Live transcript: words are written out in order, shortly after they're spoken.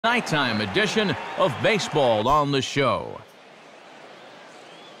Nighttime edition of baseball on the show.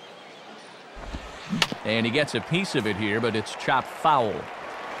 And he gets a piece of it here, but it's chopped foul.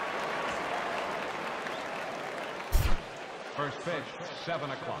 First pitch,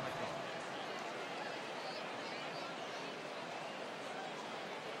 7 o'clock.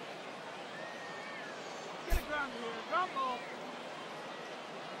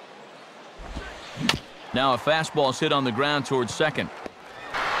 Now a fastball hit on the ground towards second.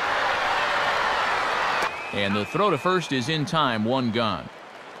 And the throw to first is in time, one gone.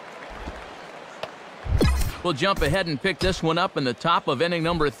 We'll jump ahead and pick this one up in the top of inning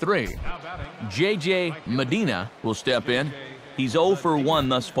number 3. J.J. Medina will step in. He's 0 for 1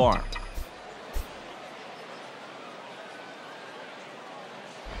 thus far.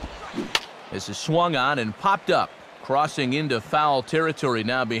 This is swung on and popped up, crossing into foul territory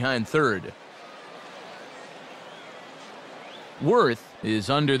now behind third. Worth is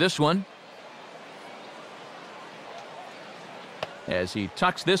under this one, as he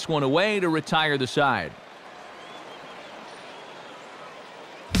tucks this one away to retire the side.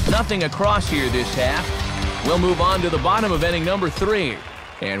 Nothing across here this half. We'll move on to the bottom of inning number 3,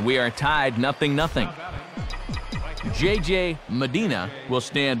 and we are tied 0-0. J.J. Medina will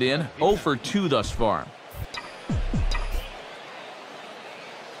stand in, 0 for 2 thus far.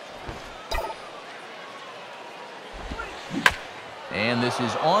 And this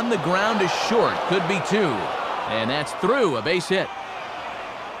is on the ground to short, could be 2. And that's through, a base hit.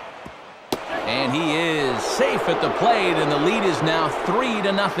 And he is safe at the plate, and the lead is now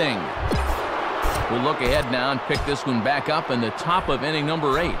 3-0. We'll look ahead now and pick this one back up in the top of inning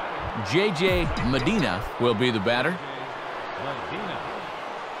number 8. J.J. Medina will be the batter.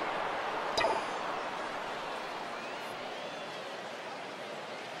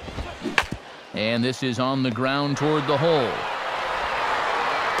 And this is on the ground toward the hole.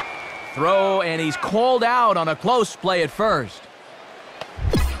 Throw, and he's called out on a close play at first.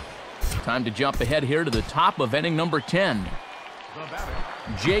 Time to jump ahead here to the top of inning number 10.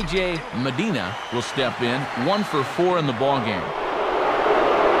 J.J. Medina will step in, 1 for 4 in the ballgame.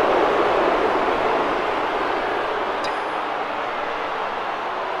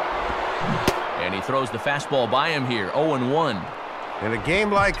 And he throws the fastball by him here, 0-1. In a game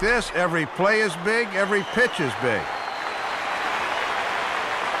like this, every play is big, every pitch is big.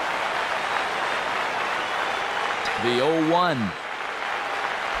 The 0-1.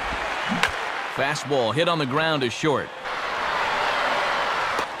 Fastball hit on the ground to short.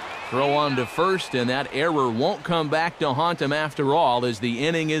 Throw on to first, and that error won't come back to haunt him after all, as the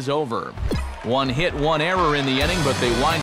inning is over. 1 hit, 1 error in the inning, but they wind